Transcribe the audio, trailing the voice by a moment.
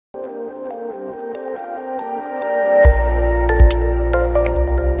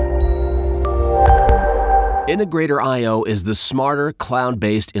Integrator IO is the smarter,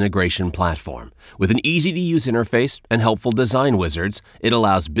 cloud-based integration platform. With an easy-to-use interface and helpful design wizards, it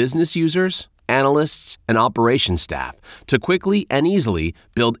allows business users, analysts, and operations staff to quickly and easily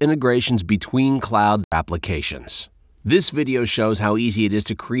build integrations between cloud applications. This video shows how easy it is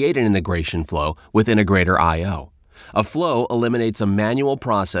to create an integration flow with Integrator IO. A flow eliminates a manual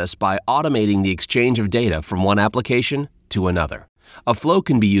process by automating the exchange of data from one application to another. A flow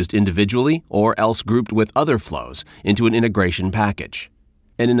can be used individually or else grouped with other flows into an integration package.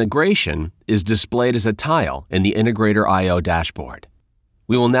 An integration is displayed as a tile in the Integrator IO dashboard.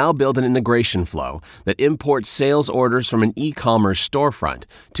 We will now build an integration flow that imports sales orders from an e-commerce storefront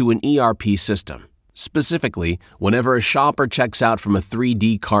to an ERP system. Specifically, whenever a shopper checks out from a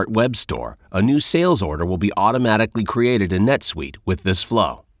 3D cart web store, a new sales order will be automatically created in NetSuite with this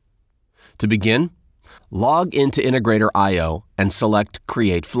flow. To begin, log into Integrator IO and select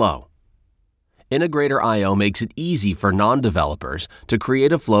Create Flow. Integrator IO makes it easy for non-developers to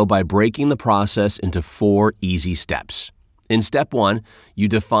create a flow by breaking the process into 4 easy steps. In Step 1, you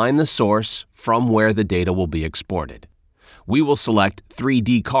define the source from where the data will be exported. We will select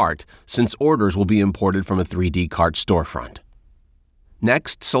 3D cart since orders will be imported from a 3D cart storefront.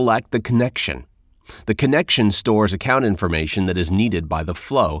 Next, select the connection. The connection stores account information that is needed by the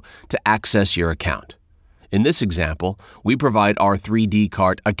flow to access your account. In this example, we provide our 3D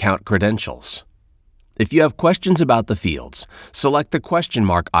cart account credentials. If you have questions about the fields, select the question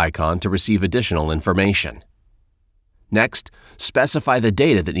mark icon to receive additional information. Next, specify the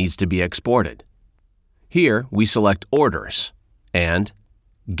data that needs to be exported. Here, we select Orders and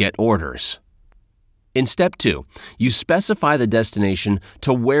Get Orders. In Step 2, you specify the destination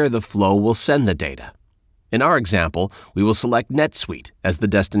to where the flow will send the data. In our example, we will select NetSuite as the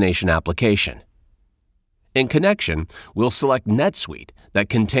destination application. In Connection, we'll select NetSuite that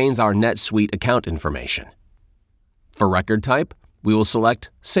contains our NetSuite account information. For record type, we will select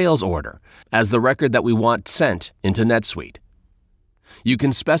Sales Order as the record that we want sent into NetSuite. You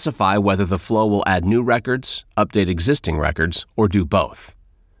can specify whether the flow will add new records, update existing records, or do both.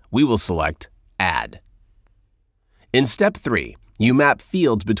 We will select Add. In Step 3, you map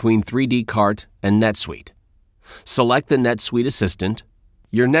fields between 3D Cart and NetSuite. Select the NetSuite Assistant.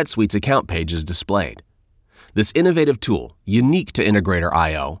 Your NetSuite's account page is displayed. This innovative tool, unique to Integrator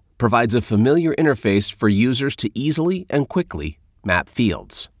IO, provides a familiar interface for users to easily and quickly map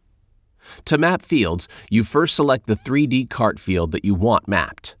fields. To map fields, you first select the 3D cart field that you want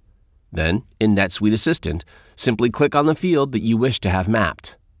mapped. Then, in NetSuite Assistant, simply click on the field that you wish to have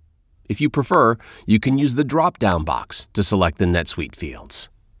mapped. If you prefer, you can use the drop-down box to select the NetSuite fields.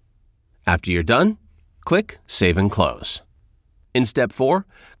 After you're done, click Save and Close. In Step 4,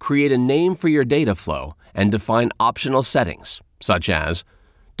 create a name for your data flow and define optional settings, such as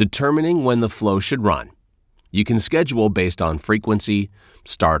determining when the flow should run. You can schedule based on frequency,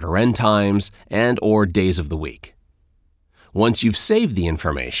 start or end times, and/or days of the week. Once you've saved the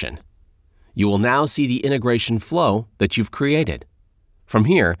information, you will now see the integration flow that you've created. From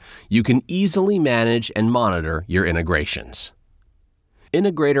here, you can easily manage and monitor your integrations.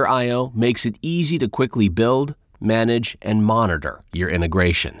 Integrator IO makes it easy to quickly build, manage, and monitor your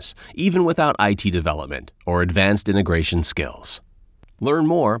integrations, even without IT development or advanced integration skills. Learn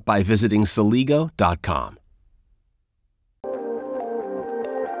more by visiting Celigo.com.